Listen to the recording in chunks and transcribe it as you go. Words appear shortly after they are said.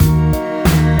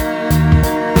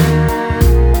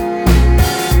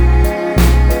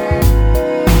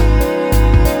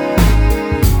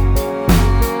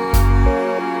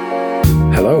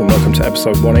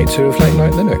episode 182 of Late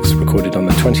Night Linux, recorded on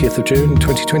the 20th of June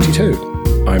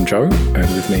 2022. I'm Joe, and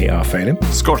with me are Phelim,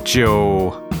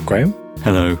 Scorchio, Graham,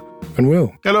 hello, and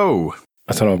Will. Hello.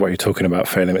 I don't know what you're talking about,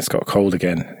 Phelim. It's got cold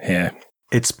again here.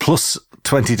 It's plus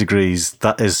 20 degrees.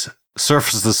 That is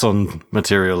surface of the sun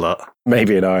material. That.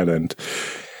 Maybe in Ireland.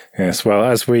 Yes, well,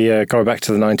 as we go back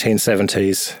to the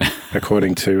 1970s,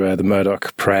 according to the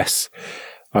Murdoch press,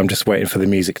 I'm just waiting for the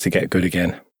music to get good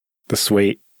again. The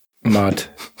Sweet, Mud,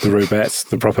 the Rubettes,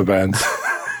 the proper bands.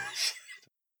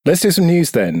 Let's do some news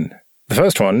then. The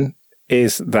first one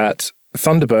is that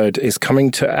Thunderbird is coming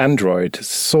to Android,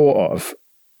 sort of.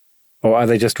 Or are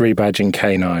they just rebadging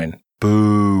K9?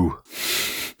 Boo.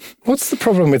 What's the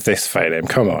problem with this, Phelim?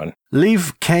 Come on.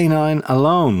 Leave K9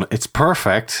 alone. It's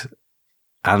perfect.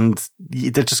 And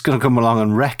they're just going to come along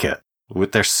and wreck it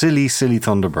with their silly, silly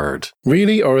Thunderbird.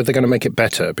 Really? Or are they going to make it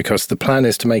better? Because the plan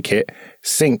is to make it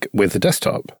sync with the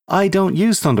desktop. I don't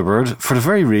use Thunderbird for the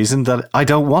very reason that I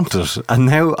don't want it. And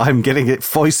now I'm getting it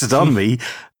foisted on me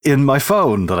in my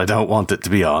phone that I don't want it to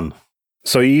be on.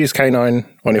 So you use K9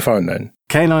 on your phone then?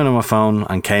 K9 on my phone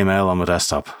and Kmail on my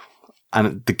desktop.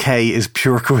 And the K is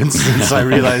pure coincidence. I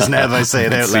realise now that I say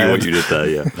it out loud. See what you did there,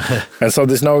 yeah. And so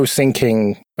there's no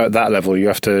syncing at that level. You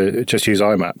have to just use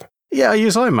IMAP. Yeah, I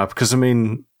use IMAP because, I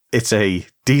mean, it's a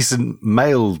decent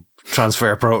mail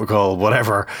transfer protocol,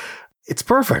 whatever. It's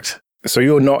perfect. So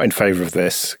you're not in favour of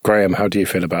this. Graham, how do you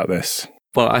feel about this?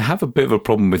 Well, I have a bit of a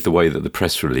problem with the way that the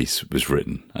press release was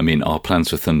written. I mean, our plans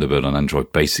for Thunderbird on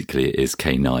Android basically is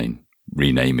K9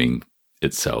 renaming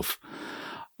itself.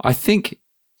 I think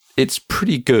it's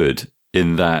pretty good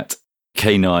in that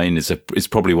K9 is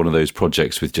probably one of those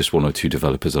projects with just one or two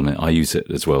developers on it. I use it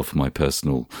as well for my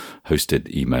personal hosted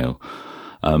email.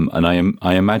 And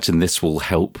I imagine this will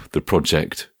help the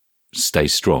project stay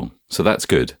strong. So that's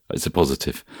good. It's a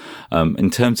positive. In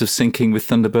terms of syncing with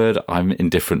Thunderbird, I'm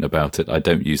indifferent about it. I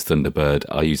don't use Thunderbird.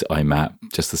 I use IMAP,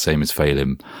 just the same as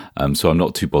Phelim. So I'm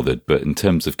not too bothered. But in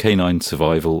terms of K9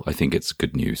 survival, I think it's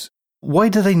good news. Why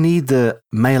do they need the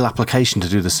mail application to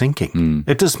do the syncing?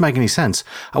 It doesn't make any sense.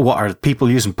 What, are people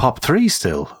using POP3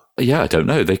 still? Yeah, I don't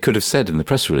know. They could have said in the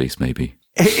press release, maybe.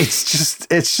 It's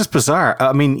just bizarre.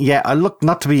 I mean, yeah, I look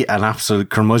not to be an absolute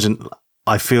curmudgeon.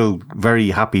 I feel very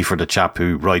happy for the chap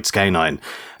who writes K9.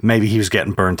 Maybe he was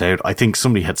getting burnt out. I think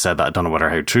somebody had said that. I don't know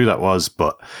whether how true that was,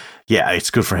 but yeah,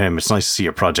 it's good for him. It's nice to see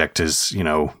your project is,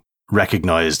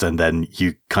 recognized and then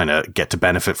you kind of get to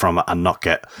benefit from it and not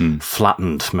get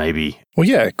flattened, maybe. Well,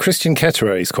 yeah, Christian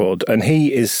Ketterer he's called, and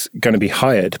he is going to be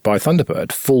hired by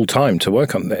Thunderbird full time to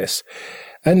work on this.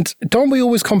 And don't we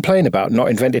always complain about not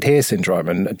invented here syndrome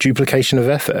and duplication of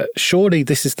effort? Surely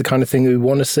this is the kind of thing we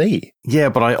want to see. Yeah,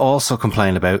 but I also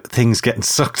complain about things getting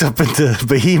sucked up into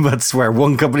behemoths where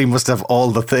one company must have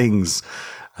all the things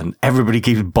and everybody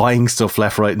keeps buying stuff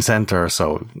left, right and centre.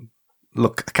 So,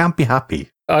 look, I can't be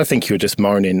happy. I think you're just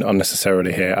moaning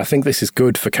unnecessarily here. I think this is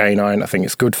good for K9. I think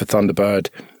it's good for Thunderbird.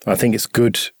 I think it's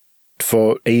good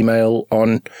for email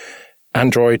on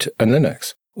Android and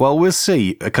Linux. Well, we'll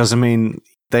see, because, I mean,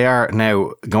 they are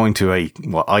now going to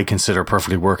what I consider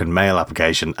perfectly working mail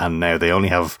application, and now they only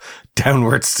have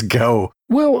downwards to go.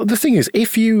 Well, the thing is,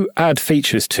 if you add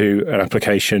features to an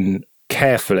application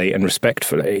carefully and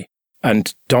respectfully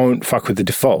and don't fuck with the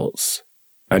defaults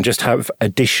and just have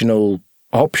additional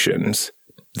options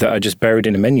that are just buried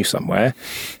in a menu somewhere,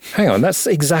 hang on, that's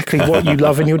exactly what you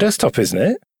love in your desktop, isn't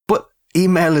it? But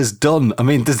email is done. I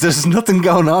mean, there's nothing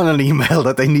going on in email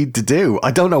that they need to do.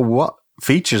 I don't know what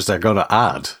features they're going to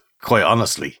add, quite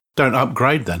honestly. Don't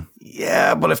upgrade then.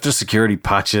 Yeah, but if there's security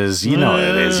patches, you know what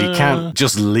it is. You can't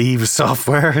just leave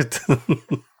software.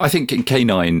 I think in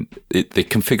K9, the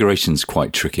configuration's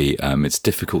quite tricky. It's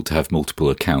difficult to have multiple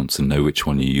accounts and know which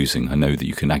one you're using. I know that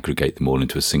you can aggregate them all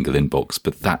into a single inbox,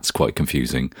 but that's quite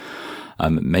confusing.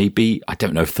 Maybe, I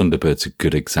don't know if Thunderbird's a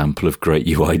good example of great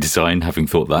UI design, having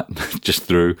thought that just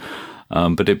through.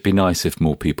 But it'd be nice if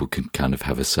more people could kind of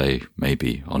have a say,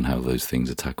 maybe, on how those things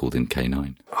are tackled in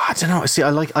K9. I don't know. See,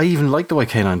 I even like the way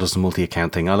K9 does the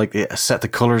multi-account thing. I like set the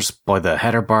colours by the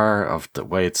header bar of the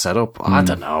way it's set up. I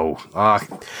don't know.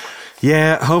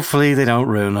 Yeah, hopefully they don't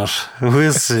ruin it.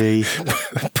 We'll see.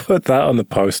 Put that on the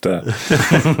poster.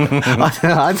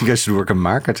 I think I should work in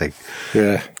marketing.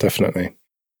 Yeah, definitely.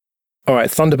 All right,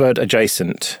 Thunderbird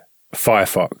adjacent,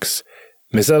 Firefox.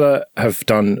 Mozilla have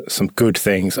done some good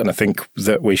things, and I think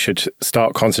that we should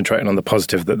start concentrating on the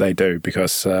positive that they do,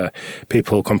 because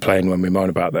people complain when we moan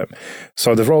about them.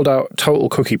 So they've rolled out total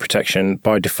cookie protection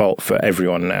by default for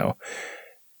everyone now.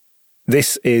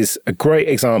 This is a great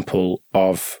example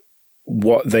of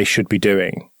what they should be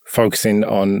doing, focusing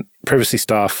on privacy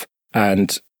stuff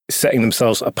and setting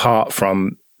themselves apart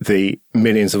from the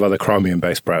millions of other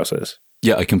Chromium-based browsers.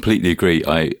 Yeah, I completely agree.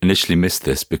 I initially missed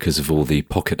this because of all the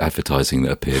pocket advertising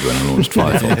that appeared when I launched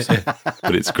Firefox.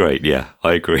 But it's great. Yeah,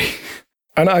 I agree.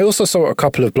 And I also saw a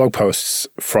couple of blog posts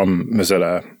from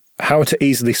Mozilla, how to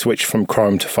easily switch from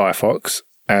Chrome to Firefox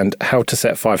and how to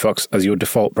set Firefox as your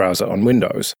default browser on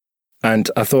Windows. And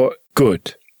I thought,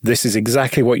 good, this is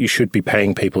exactly what you should be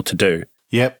paying people to do.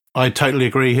 Yep, I totally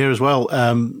agree here as well.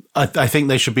 I think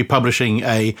they should be publishing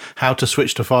a how to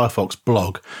switch to Firefox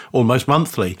blog almost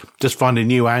monthly. Just find a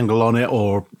new angle on it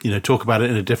or, talk about it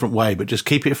in a different way, but just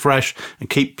keep it fresh and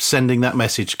keep sending that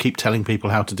message, keep telling people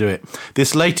how to do it.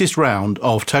 This latest round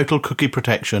of total cookie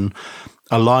protection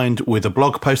aligned with a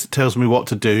blog post that tells me what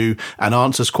to do and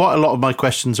answers quite a lot of my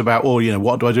questions about,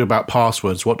 what do I do about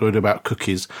passwords? What do I do about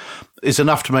cookies? Is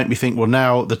enough to make me think, well,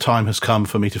 now the time has come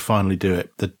for me to finally do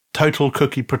it. The total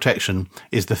cookie protection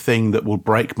is the thing that will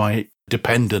break my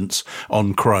dependence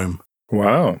on Chrome.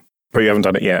 Wow. But you haven't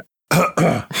done it yet.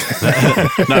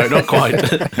 No, not quite.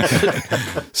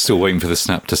 Still waiting for the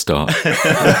snap to start.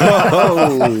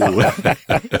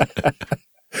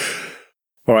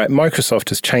 All right, Microsoft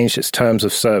has changed its terms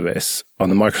of service on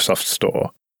the Microsoft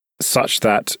Store such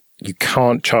that you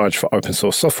can't charge for open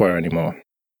source software anymore,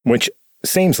 which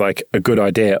seems like a good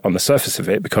idea on the surface of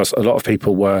it because a lot of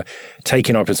people were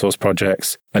taking open source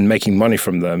projects and making money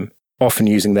from them, often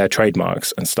using their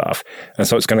trademarks and stuff. And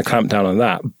so it's going to clamp down on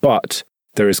that. But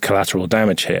there is collateral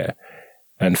damage here.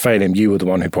 And Phelim, you were the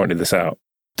one who pointed this out.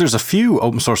 There's a few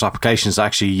open source applications that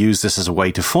actually use this as a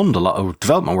way to fund a lot of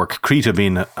development work, Krita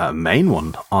being a main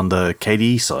one on the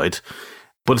KDE side.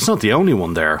 But it's not the only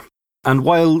one there. And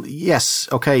while, yes,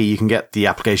 okay, you can get the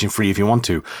application free if you want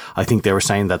to, I think they were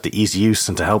saying that the easy use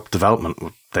and to help development,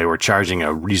 they were charging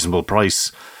a reasonable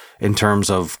price in terms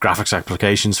of graphics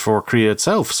applications for Krita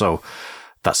itself. So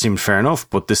that seemed fair enough,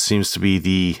 but this seems to be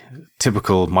the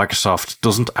typical Microsoft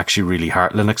doesn't actually really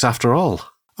heart Linux after all.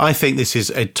 I think this is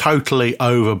a totally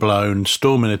overblown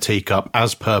storm in a teacup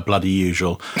as per bloody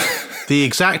usual. The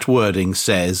exact wording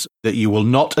says that you will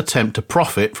not attempt to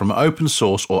profit from open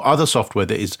source or other software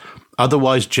that is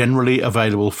otherwise generally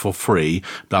available for free,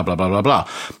 blah, blah, blah, blah, blah.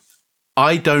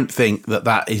 I don't think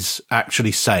that is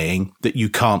actually saying that you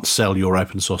can't sell your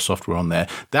open source software on there.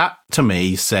 That, to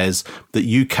me, says that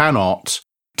you cannot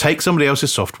take somebody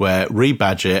else's software,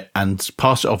 rebadge it, and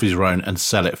pass it off as your own and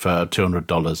sell it for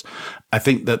 $200. I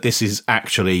think that this is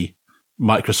actually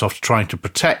Microsoft trying to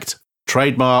protect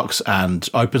trademarks and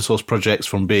open source projects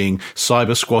from being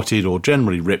cyber squatted or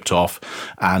generally ripped off.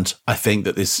 And I think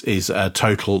that this is a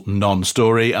total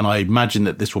non-story. And I imagine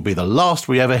that this will be the last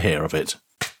we ever hear of it.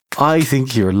 I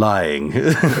think you're lying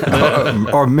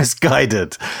or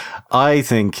misguided. I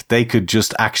think they could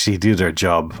just actually do their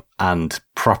job and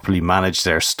properly manage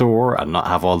their store and not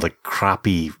have all the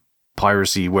crappy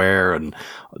piracyware and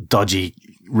dodgy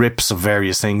rips of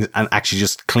various things and actually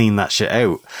just clean that shit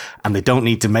out. And they don't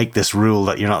need to make this rule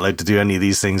that you're not allowed to do any of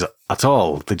these things at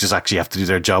all. They just actually have to do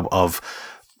their job of,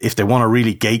 if they want to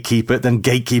really gatekeep it, then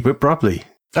gatekeep it properly.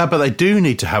 But they do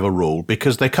need to have a rule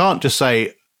because they can't just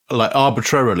say, like,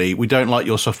 arbitrarily, we don't like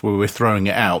your software, we're throwing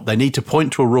it out. They need to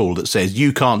point to a rule that says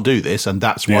you can't do this and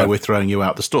that's why we're throwing you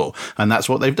out the store. And that's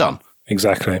what they've done.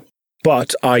 Exactly.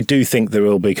 But I do think there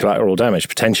will be collateral damage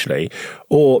potentially,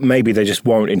 or maybe they just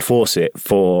won't enforce it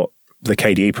for the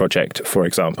KDE project, for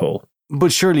example.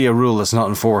 But surely a rule that's not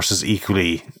enforced is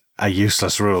equally a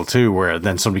useless rule too, where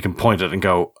then somebody can point it and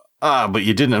go, but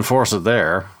you didn't enforce it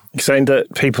there. You're saying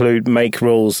that people who make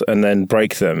rules and then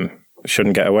break them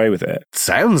shouldn't get away with it.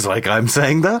 Sounds like I'm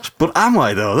saying that, but am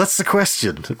I though? That's the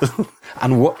question.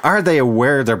 And are they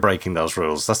aware they're breaking those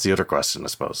rules? That's the other question, I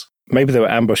suppose. Maybe they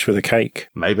were ambushed with a cake.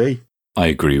 Maybe. I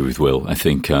agree with Will. I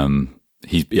think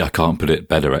I can't put it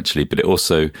better actually, but it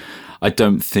also, I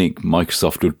don't think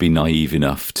Microsoft would be naive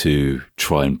enough to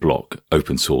try and block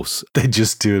open source. They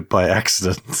just do it by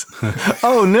accident.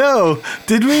 Oh no,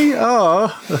 did we?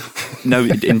 Oh. No,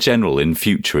 in general, in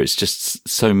future, it's just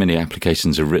so many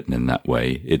applications are written in that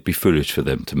way. It'd be foolish for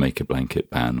them to make a blanket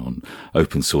ban on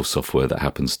open source software that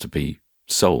happens to be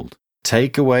sold.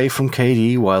 Take away from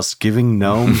KDE whilst giving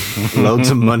GNOME loads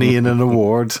of money in an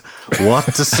award.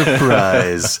 What a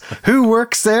surprise. Who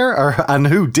works there and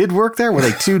who did work there? Were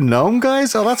they two GNOME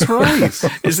guys? Oh, that's right.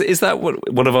 Is that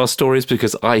one of our stories?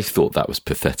 Because I thought that was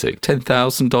pathetic.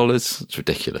 $10,000? It's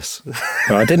ridiculous.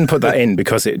 No, I didn't put that in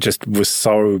because it just was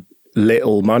so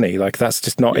little money. Like, that's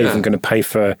just not even going to pay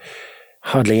for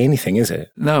hardly anything, is it?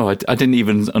 No, I didn't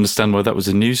even understand why that was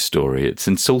a news story. It's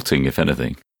insulting, if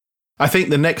anything. I think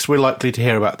the next we're likely to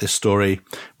hear about this story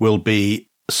will be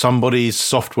somebody's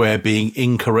software being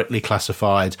incorrectly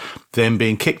classified, then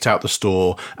being kicked out the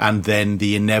store, and then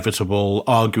the inevitable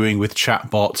arguing with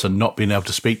chatbots and not being able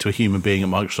to speak to a human being at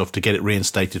Microsoft to get it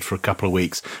reinstated for a couple of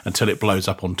weeks until it blows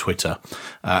up on Twitter.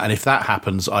 And if that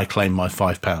happens, I claim my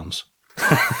 £5.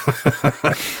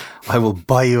 I will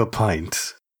buy you a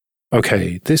pint.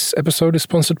 Okay, this episode is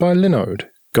sponsored by Linode.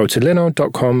 Go to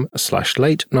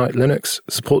linode.com/late-night-linux,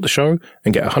 support the show,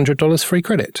 and get $100 free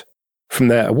credit. From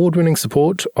their award-winning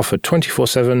support, offered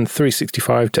 24/7,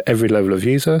 365 to every level of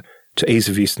user, to ease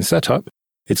of use and setup,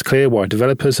 it's clear why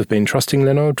developers have been trusting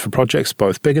Linode for projects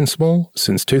both big and small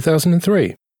since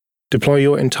 2003. Deploy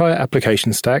your entire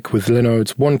application stack with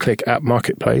Linode's one-click app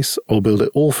marketplace, or build it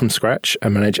all from scratch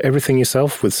and manage everything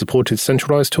yourself with supported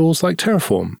centralized tools like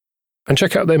Terraform. And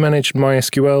check out their managed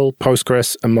MySQL,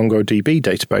 Postgres, and MongoDB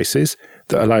databases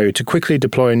that allow you to quickly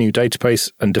deploy a new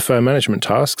database and defer management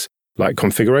tasks like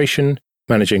configuration,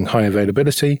 managing high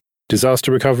availability,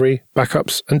 disaster recovery,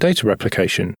 backups, and data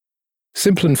replication.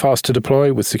 Simple and fast to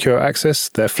deploy with secure access,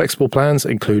 their flexible plans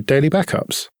include daily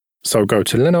backups. So go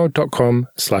to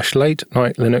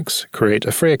linode.com/late-night-linux, create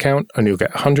a free account, and you'll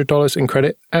get $100 in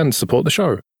credit and support the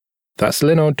show. That's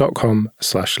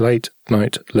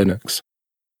linode.com/late-night-linux.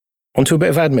 On to a bit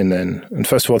of admin then. And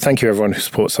first of all, thank you everyone who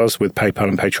supports us with PayPal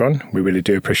and Patreon. We really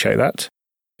do appreciate that.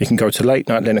 You can go to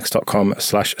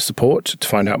latenightlinux.com/support to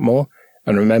find out more.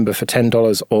 And remember, for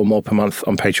 $10 or more per month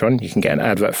on Patreon, you can get an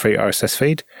advert-free RSS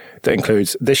feed that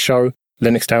includes this show,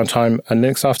 Linux Downtime, and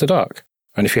Linux After Dark.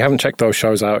 And if you haven't checked those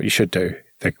shows out, you should do.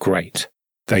 They're great.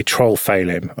 They troll fail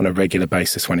him on a regular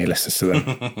basis when he listens to them.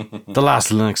 The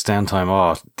last Linux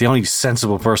Downtime, the only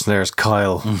sensible person there is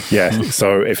Kyle. Yeah,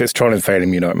 so if it's trolling fail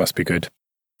him, you know it must be good.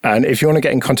 And if you want to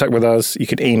get in contact with us, you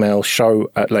can email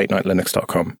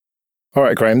show@latenightlinux.com. All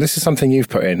right, Graham, this is something you've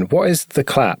put in. What is the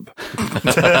clap?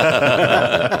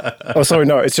 Oh, sorry,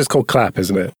 no, it's just called clap,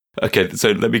 isn't it? Okay,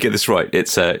 so let me get this right.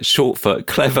 It's short for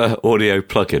Clever Audio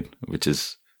Plugin, which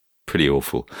is pretty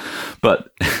awful.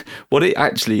 But what it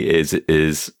actually is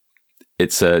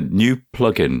it's a new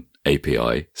plugin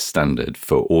API standard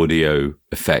for audio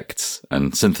effects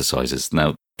and synthesizers.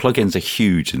 Now, plugins are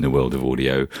huge in the world of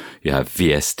audio. You have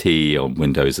VST on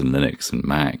Windows and Linux and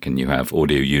Mac, and you have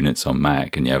audio units on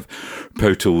Mac, and you have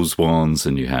Pro Tools ones,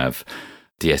 and you have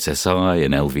DSSI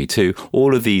and LV2.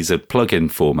 All of these are plugin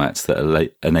formats that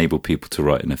enable people to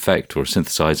write an effect or a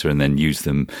synthesizer and then use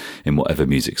them in whatever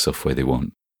music software they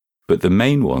want. But the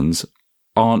main ones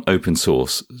aren't open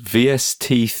source.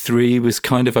 VST3 was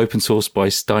kind of open source by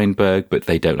Steinberg, but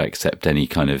they don't accept any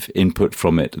kind of input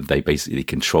from it. They basically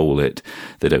control it.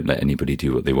 They don't let anybody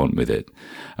do what they want with it.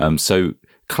 So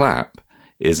Clap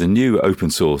is a new open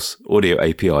source audio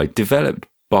API developed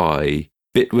by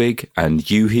Bitwig and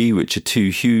Yuhi, which are two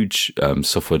huge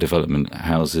software development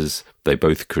houses. They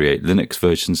both create Linux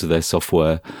versions of their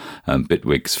software.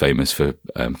 Bitwig's famous for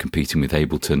competing with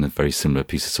Ableton, a very similar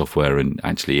piece of software, and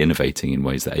actually innovating in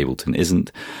ways that Ableton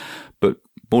isn't. But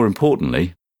more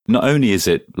importantly, not only is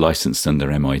it licensed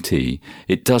under MIT,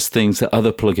 it does things that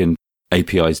other plugin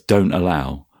APIs don't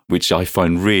allow, which I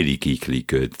find really geekily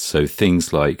good. So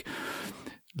things like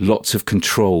lots of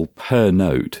control per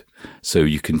note. So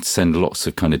you can send lots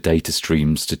of kind of data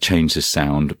streams to change the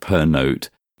sound per note,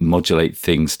 modulate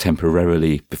things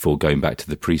temporarily before going back to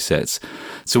the presets.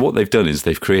 So what they've done is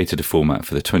they've created a format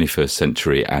for the 21st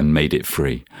century and made it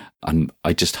free. And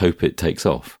I just hope it takes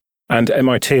off. And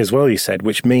MIT as well, you said,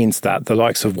 which means that the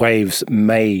likes of Waves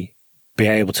may be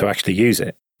able to actually use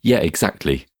it. Yeah,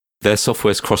 exactly. Their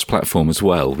software's cross-platform as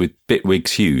well, with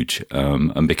Bitwig's huge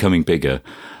and becoming bigger.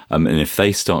 And if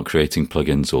they start creating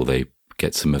plugins or they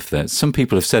get some of that. Some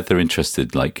people have said they're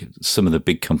interested, like some of the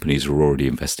big companies are already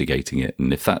investigating it.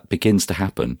 And if that begins to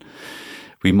happen,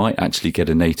 we might actually get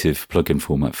a native plugin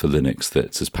format for Linux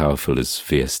that's as powerful as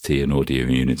VST and audio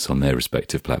units on their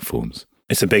respective platforms.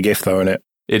 It's a big if, though, isn't it?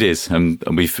 It is. And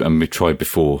we've tried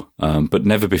before, but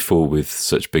never before with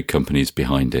such big companies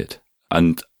behind it.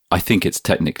 And I think it's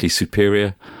technically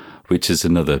superior, which is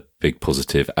another big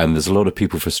positive. And there's a lot of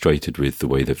people frustrated with the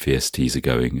way that VSTs are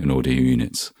going and audio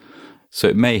units. So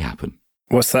it may happen.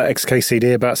 What's that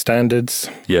XKCD about standards?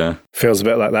 Yeah. Feels a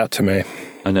bit like that to me.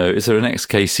 I know. Is there an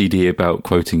XKCD about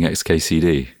quoting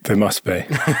XKCD? There must be.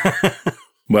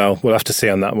 Well, we'll have to see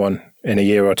on that one in a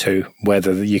year or two,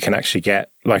 whether you can actually get,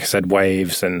 like I said,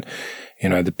 Waves and,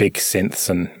 the big synths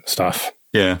and stuff.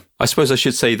 Yeah. I suppose I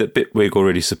should say that Bitwig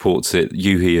already supports it.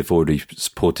 Yuhi have already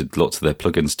supported lots of their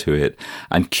plugins to it.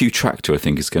 And Qtractor, I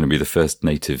think, is going to be the first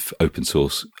native open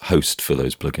source host for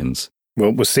those plugins.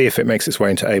 Well, we'll see if it makes its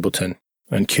way into Ableton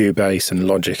and Cubase and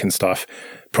Logic and stuff.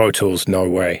 Pro Tools, no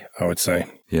way, I would say.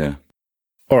 Yeah.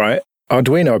 All right.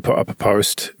 Arduino put up a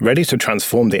post, ready to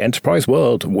transform the enterprise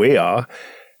world. We are.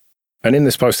 And in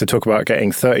this post, they talk about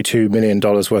getting $32 million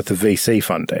worth of VC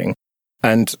funding.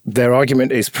 And their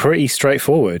argument is pretty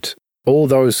straightforward. All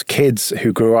those kids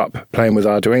who grew up playing with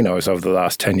Arduinos over the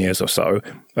last 10 years or so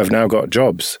have now got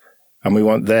jobs, and we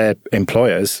want their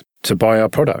employers to buy our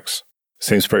products.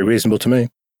 Seems pretty reasonable to me.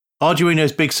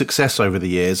 Arduino's big success over the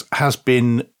years has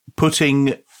been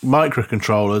putting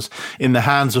microcontrollers in the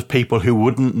hands of people who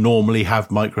wouldn't normally have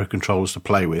microcontrollers to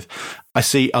play with. I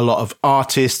see a lot of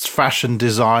artists, fashion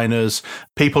designers,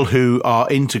 people who are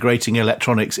integrating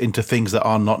electronics into things that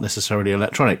are not necessarily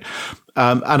electronic.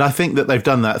 And I think that they've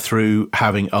done that through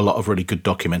having a lot of really good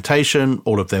documentation.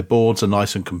 All of their boards are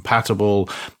nice and compatible.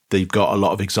 They've got a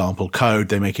lot of example code.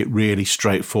 They make it really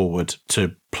straightforward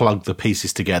to plug the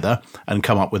pieces together and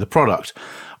come up with a product.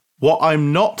 What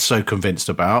I'm not so convinced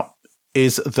about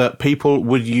is that people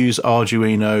would use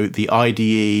Arduino, the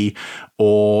IDE,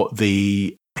 or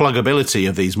the pluggability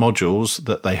of these modules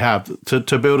that they have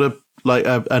to build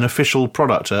an official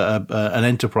product, an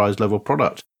enterprise level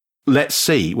product. Let's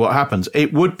see what happens.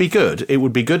 It would be good. It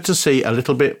would be good to see a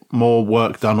little bit more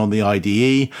work done on the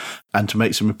IDE and to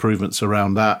make some improvements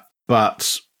around that.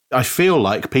 But I feel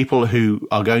like people who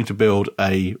are going to build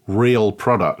a real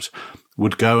product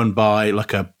would go and buy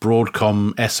like a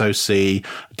Broadcom SoC,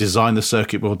 design the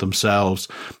circuit board themselves,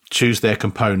 choose their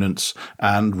components,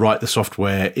 and write the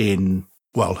software in,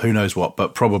 well, who knows what,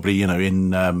 but probably,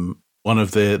 in one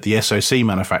of the SoC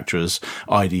manufacturers'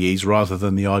 IDEs rather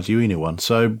than the Arduino one.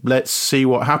 So let's see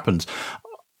what happens.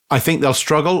 I think they'll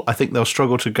struggle. I think they'll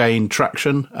struggle to gain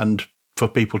traction and for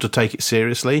people to take it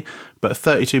seriously. But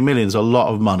 32 million is a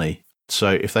lot of money.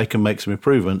 So if they can make some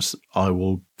improvements, I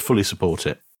will fully support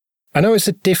it. I know it's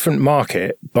a different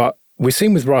market, but we've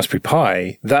seen with Raspberry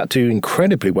Pi that do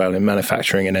incredibly well in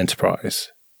manufacturing and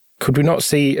enterprise. Could we not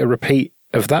see a repeat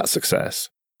of that success?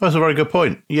 That's a very good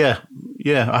point. Yeah,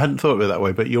 I hadn't thought of it that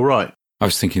way, but you're right. I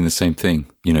was thinking the same thing.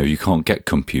 You can't get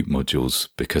compute modules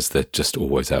because they're just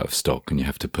always out of stock and you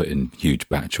have to put in huge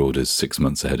batch orders 6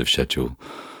 months ahead of schedule.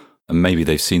 And maybe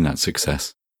they've seen that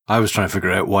success. I was trying to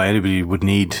figure out why anybody would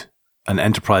need an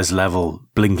enterprise level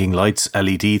blinking lights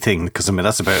LED thing, because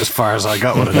that's about as far as I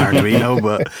got with an Arduino.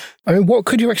 But what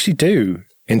could you actually do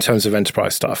in terms of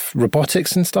enterprise stuff?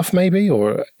 Robotics and stuff maybe?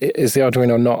 Or is the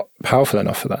Arduino not powerful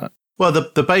enough for that? Well,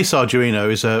 the base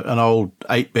Arduino is an old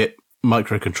 8-bit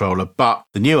microcontroller, but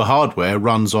the newer hardware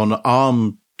runs on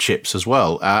ARM chips as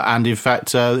well. And in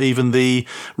fact, even the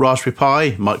Raspberry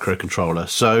Pi microcontroller.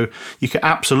 So you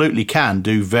absolutely can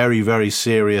do very, very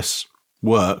serious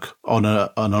work on an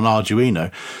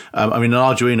Arduino. An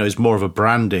Arduino is more of a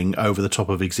branding over the top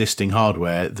of existing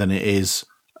hardware than it is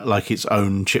like its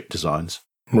own chip designs.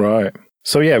 Right.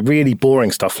 So yeah, really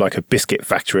boring stuff like a biscuit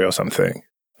factory or something.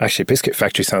 Actually, biscuit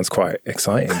factory sounds quite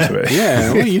exciting to me.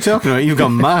 Yeah, what are you talking about? You've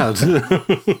gone mad.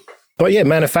 But yeah,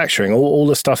 manufacturing, all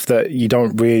the stuff that you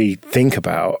don't really think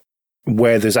about,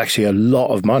 where there's actually a lot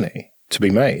of money to be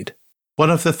made.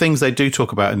 One of the things they do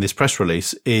talk about in this press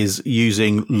release is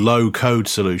using low-code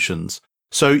solutions.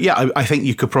 So, yeah, I think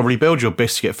you could probably build your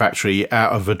biscuit factory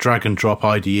out of a drag-and-drop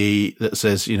IDE that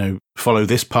says, follow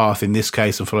this path in this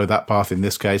case and follow that path in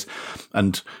this case,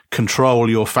 and control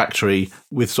your factory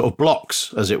with sort of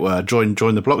blocks, as it were, join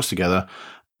the blocks together.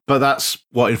 But that's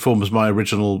what informs my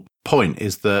original point,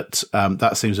 is that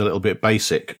that seems a little bit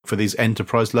basic for these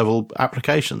enterprise-level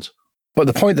applications. But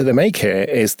the point that they make here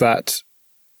is that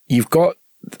you've got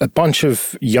a bunch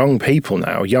of young people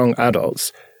now, young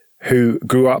adults, who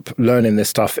grew up learning this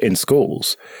stuff in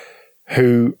schools,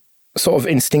 who sort of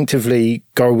instinctively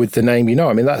go with the name,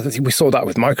 we saw that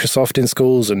with Microsoft in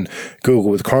schools and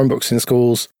Google with Chromebooks in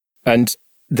schools. And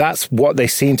that's what they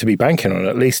seem to be banking on,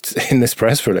 at least in this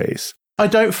press release. I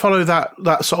don't follow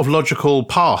that sort of logical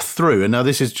path through. And now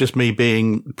this is just me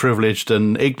being privileged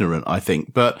and ignorant, I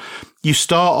think. But you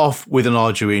start off with an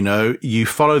Arduino, you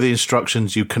follow the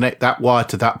instructions, you connect that wire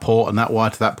to that port and that wire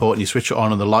to that port, and you switch it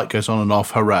on and the light goes on and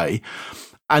off, hooray.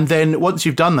 And then once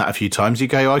you've done that a few times, you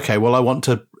go, okay, well, I want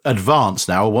to advance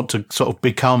now. I want to sort of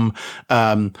become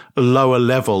lower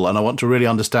level, and I want to really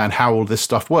understand how all this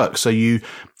stuff works. So you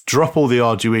drop all the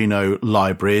Arduino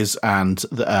libraries and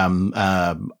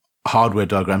hardware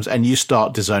diagrams, and you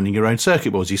start designing your own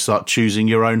circuit boards. You start choosing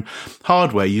your own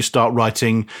hardware. You start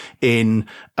writing in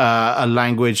a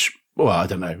language. Well, I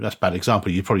don't know. That's a bad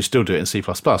example. You probably still do it in C++,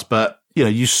 but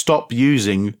you stop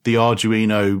using the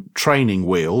Arduino training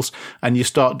wheels and you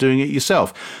start doing it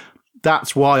yourself.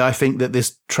 That's why I think that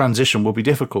this transition will be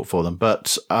difficult for them.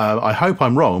 But I hope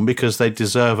I'm wrong, because they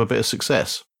deserve a bit of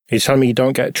success. You're telling me you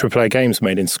don't get AAA games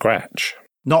made in Scratch?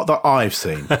 Not that I've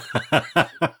seen.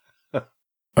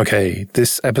 Okay,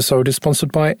 this episode is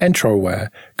sponsored by Entroware.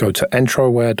 Go to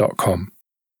entroware.com.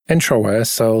 Entroware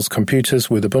sells computers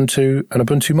with Ubuntu and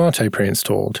Ubuntu Mate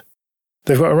pre-installed.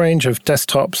 They've got a range of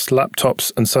desktops,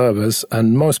 laptops, and servers,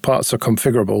 and most parts are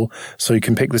configurable, so you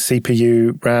can pick the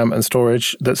CPU, RAM, and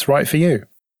storage that's right for you.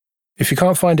 If you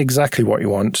can't find exactly what you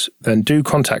want, then do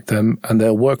contact them and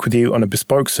they'll work with you on a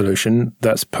bespoke solution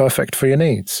that's perfect for your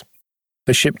needs.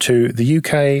 They ship to the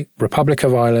UK, Republic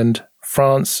of Ireland,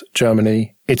 France,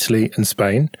 Germany, Italy, and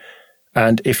Spain.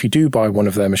 And if you do buy one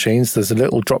of their machines, there's a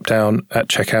little drop down at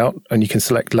checkout and you can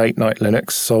select Late Night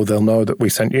Linux so they'll know that we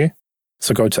sent you.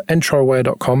 So go to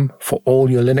entroware.com for all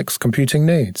your Linux computing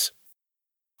needs.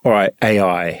 All right,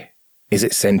 AI. Is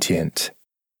it sentient?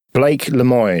 Blake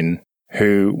Lemoine,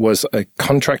 who was a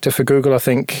contractor for Google,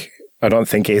 I don't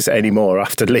think is anymore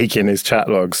after leaking his chat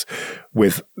logs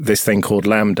with this thing called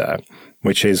Lambda,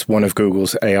 which is one of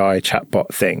Google's AI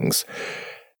chatbot things,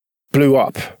 blew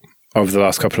up over the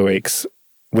last couple of weeks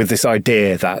with this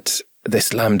idea that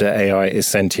this Lambda AI is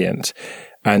sentient.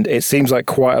 And it seems like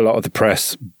quite a lot of the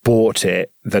press bought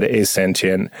it, that it is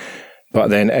sentient. But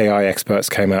then AI experts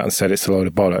came out and said it's a load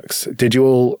of bollocks. Did you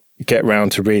all get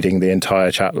round to reading the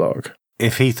entire chat log?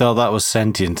 If he thought that was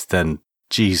sentient, then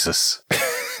Jesus.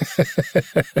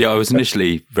 Yeah, I was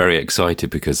initially very excited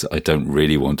because I don't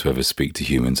really want to ever speak to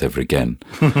humans ever again.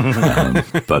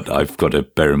 But I've got to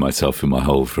bury myself in my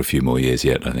hole for a few more years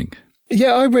yet, I think.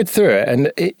 Yeah, I read through it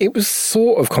and it was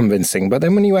sort of convincing. But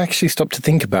then when you actually stop to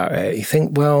think about it, you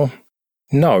think, well,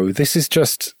 no, this is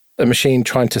just a machine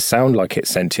trying to sound like it's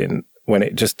sentient when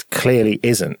it just clearly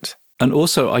isn't. And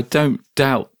also, I don't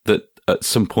doubt that at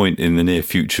some point in the near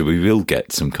future, we will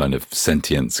get some kind of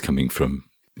sentience coming from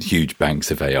huge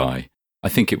banks of AI. I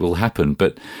think it will happen.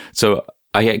 But so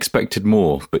I expected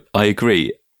more, but I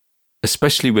agree,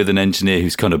 especially with an engineer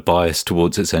who's kind of biased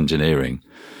towards its engineering.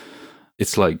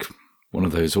 It's like one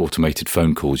of those automated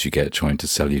phone calls you get trying to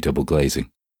sell you double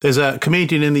glazing. There's a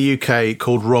comedian in the UK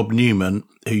called Rob Newman,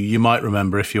 who you might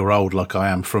remember if you're old like I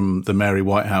am from the Mary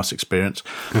Whitehouse experience.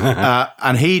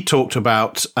 And he talked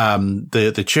about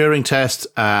the Turing test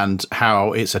and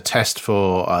how it's a test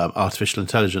for artificial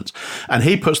intelligence. And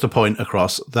he puts the point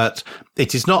across that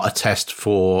it is not a test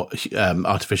for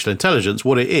artificial intelligence.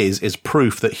 What it is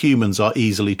proof that humans are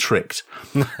easily tricked.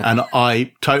 And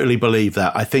I totally believe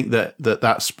that. I think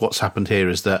that's what's happened here,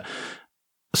 is that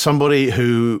somebody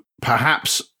who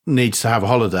perhaps needs to have a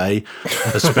holiday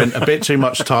has spent a bit too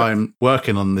much time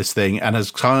working on this thing and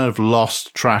has kind of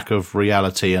lost track of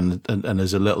reality and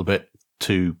is a little bit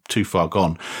too far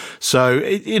gone. So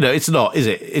it's not, is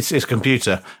it? It's a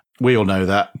computer. We all know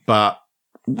that, but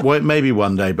maybe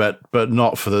one day, but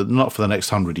not for the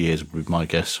next 100 years would be my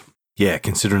guess. Yeah,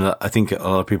 considering that, I think a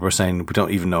lot of people are saying we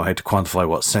don't even know how to quantify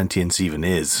what sentience even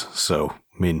is. So,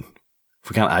 I mean, if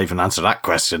we can't even answer that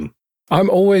question. I'm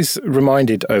always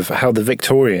reminded of how the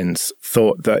Victorians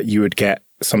thought that you would get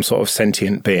some sort of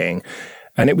sentient being.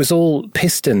 And it was all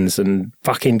pistons and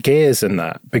fucking gears and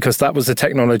that, because that was the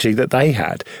technology that they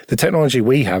had. The technology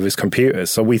we have is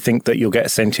computers. So we think that you'll get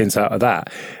sentience out of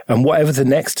that. And whatever the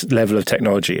next level of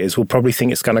technology is, we'll probably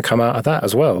think it's going to come out of that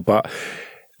as well. But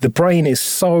the brain is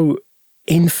so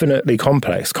infinitely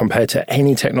complex compared to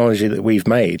any technology that we've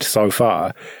made so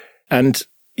far. And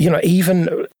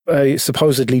even a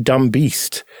supposedly dumb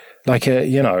beast, like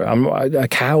a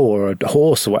cow or a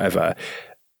horse or whatever,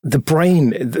 the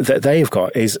brain that they've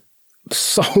got is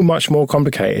so much more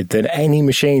complicated than any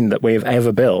machine that we've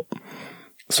ever built.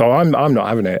 So I'm not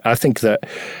having it. I think that,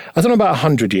 I don't know about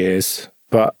 100 years,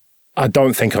 but I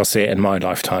don't think I'll see it in my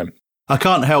lifetime. I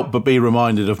can't help but be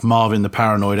reminded of Marvin the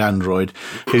Paranoid Android,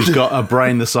 who's got a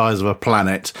brain the size of a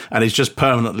planet and is just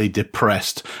permanently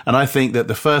depressed. And I think that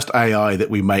the first AI that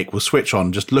we make will switch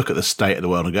on, just look at the state of the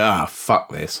world and go, fuck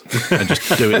this, and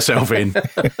just do itself in.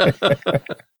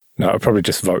 No, I'll probably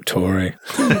just vote Tory.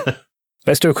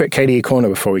 Let's do a quick KDE Corner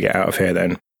before we get out of here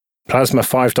then. Plasma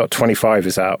 5.25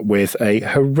 is out with a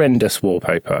horrendous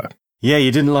wallpaper. Yeah,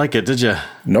 you didn't like it, did you?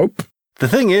 Nope. The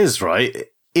thing is, right,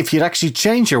 if you'd actually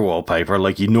change your wallpaper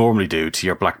like you normally do to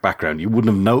your black background, you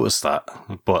wouldn't have noticed that.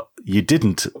 But you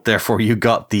didn't. Therefore, you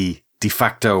got the de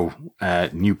facto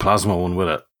new Plasma one with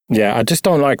it. Yeah, I just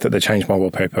don't like that they changed my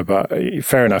wallpaper, but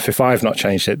fair enough. If I've not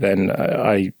changed it, then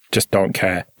I just don't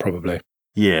care, probably.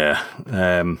 Yeah.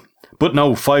 But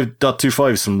no,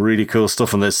 5.25, some really cool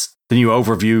stuff on this. The new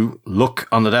overview look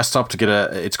on the desktop to get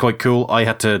it's quite cool. I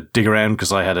had to dig around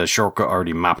because I had a shortcut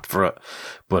already mapped for it,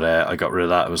 but I got rid of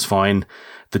that. It was fine.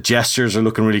 The gestures are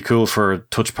looking really cool for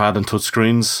touchpad and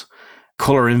touchscreens.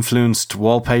 Color influenced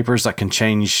wallpapers that can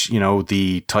change,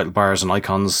 the title bars and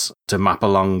icons to map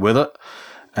along with it.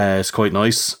 It's quite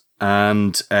nice.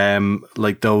 and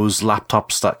like those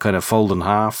laptops that kind of fold in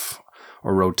half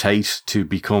or rotate to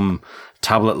become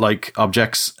tablet-like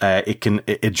objects. It can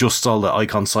adjust all the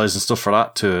icon size and stuff for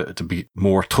that to be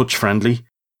more touch-friendly.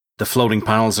 The floating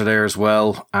panels are there as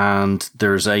well, and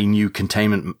there's a new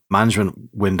containment management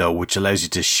window which allows you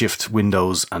to shift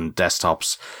windows and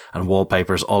desktops and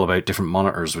wallpapers all about different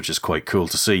monitors, which is quite cool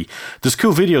to see. There's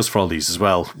cool videos for all these as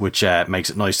well, which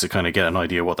makes it nice to kind of get an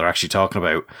idea what they're actually talking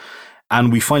about.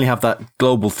 And we finally have that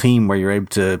global theme where you're able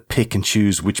to pick and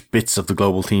choose which bits of the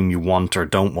global theme you want or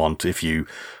don't want. If you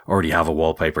already have a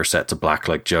wallpaper set to black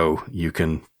like Joe, you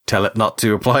can tell it not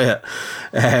to apply it.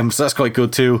 So that's quite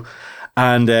good too.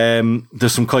 And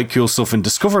there's some quite cool stuff in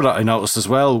Discover that I noticed as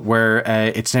well, where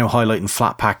it's now highlighting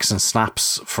flat packs and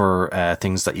snaps for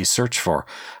things that you search for.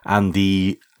 And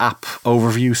the app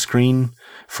overview screen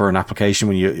for an application,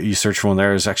 when you search for one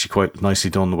there, is actually quite nicely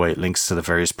done, the way it links to the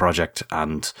various project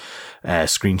and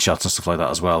screenshots and stuff like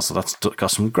that as well. So that's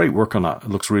got some great work on that. It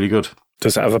looks really good.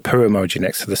 Does it have a poo emoji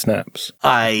next to the snaps?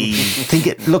 I think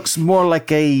it looks more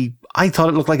like I thought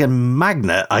it looked like a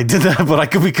magnet. I did that, but I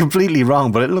could be completely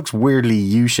wrong. But it looks weirdly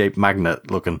U-shaped magnet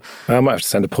looking. I might have to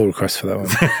send a pull request for that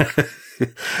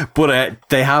one. But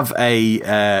they have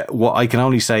what I can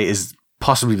only say is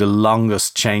possibly the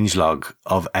longest changelog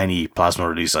of any Plasma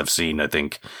release I've seen. I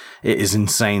think it is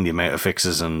insane, the amount of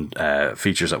fixes and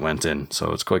features that went in.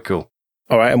 So it's quite cool.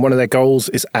 All right, and one of their goals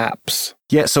is apps.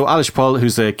 Yeah, so Alish Paul,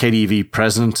 who's the KDEV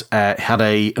president, had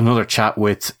another chat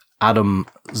with Adam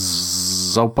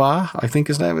Zopa, I think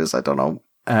his name is. I don't know.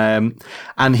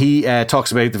 And he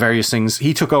talks about the various things.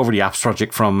 He took over the apps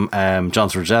project from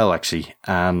Jonathan Riddell, actually.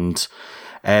 And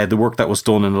the work that was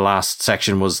done in the last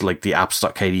section was like the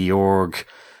apps.kde.org,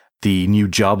 the new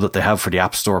job that they have for the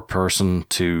App Store person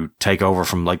to take over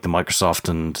from like the Microsoft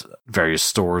and various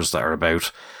stores that are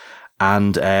about.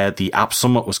 And the App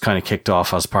Summit was kind of kicked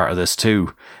off as part of this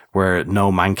too, where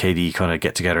Gnome and KDE kind of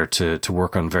get together to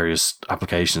work on various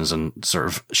applications and sort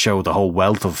of show the whole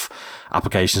wealth of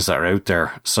applications that are out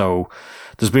there. So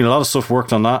there's been a lot of stuff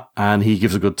worked on that, and he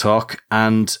gives a good talk.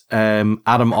 And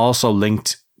Adam also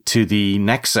linked to the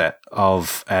next set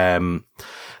of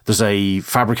there's a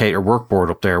Fabricator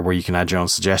workboard up there where you can add your own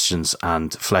suggestions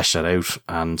and flesh that out.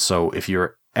 And so if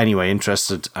you're anyway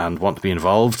interested and want to be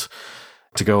involved,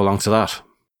 to go along to that.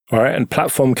 All right, and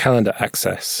platform calendar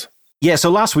access. Yeah,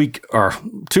 so last week, or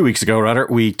 2 weeks ago rather,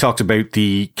 we talked about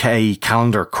the K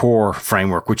Calendar Core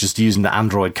framework, which is using the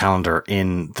Android calendar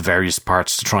in the various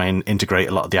parts to try and integrate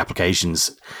a lot of the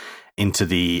applications into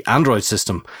the Android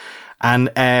system. And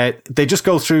they just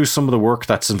go through some of the work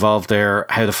that's involved there,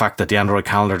 how the fact that the Android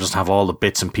calendar doesn't have all the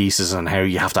bits and pieces and how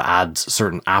you have to add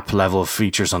certain app level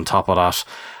features on top of that.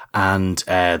 And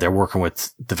they're working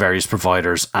with the various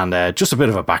providers, and just a bit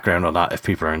of a background on that if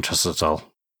people are interested at all.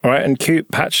 All right, and Qt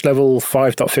patch level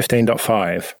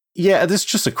 5.15.5. Yeah, this is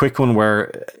just a quick one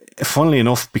where, funnily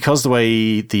enough, because the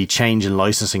way the change in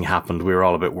licensing happened, we were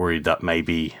all a bit worried that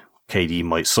maybe KDE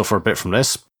might suffer a bit from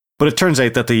this. But it turns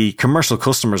out that the commercial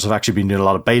customers have actually been doing a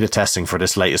lot of beta testing for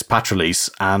this latest patch release,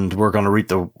 and we're going to reap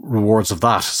the rewards of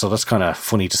that. So that's kind of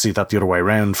funny to see that the other way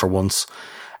around for once.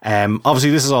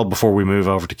 Obviously this is all before we move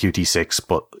over to Qt6,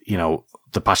 but you know,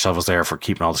 the patch levels there for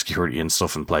keeping all the security and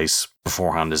stuff in place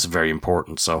beforehand is very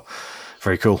important. So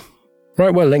very cool.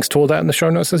 Right, well, links to all that in the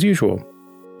show notes as usual.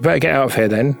 Better get out of here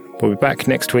then. We'll be back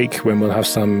next week when we'll have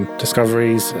some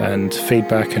discoveries and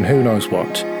feedback and who knows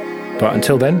what. But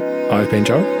until then, I've been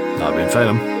Joe. I've been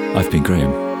Phelim. I've been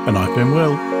Graham. And I've been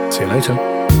Will. See you later.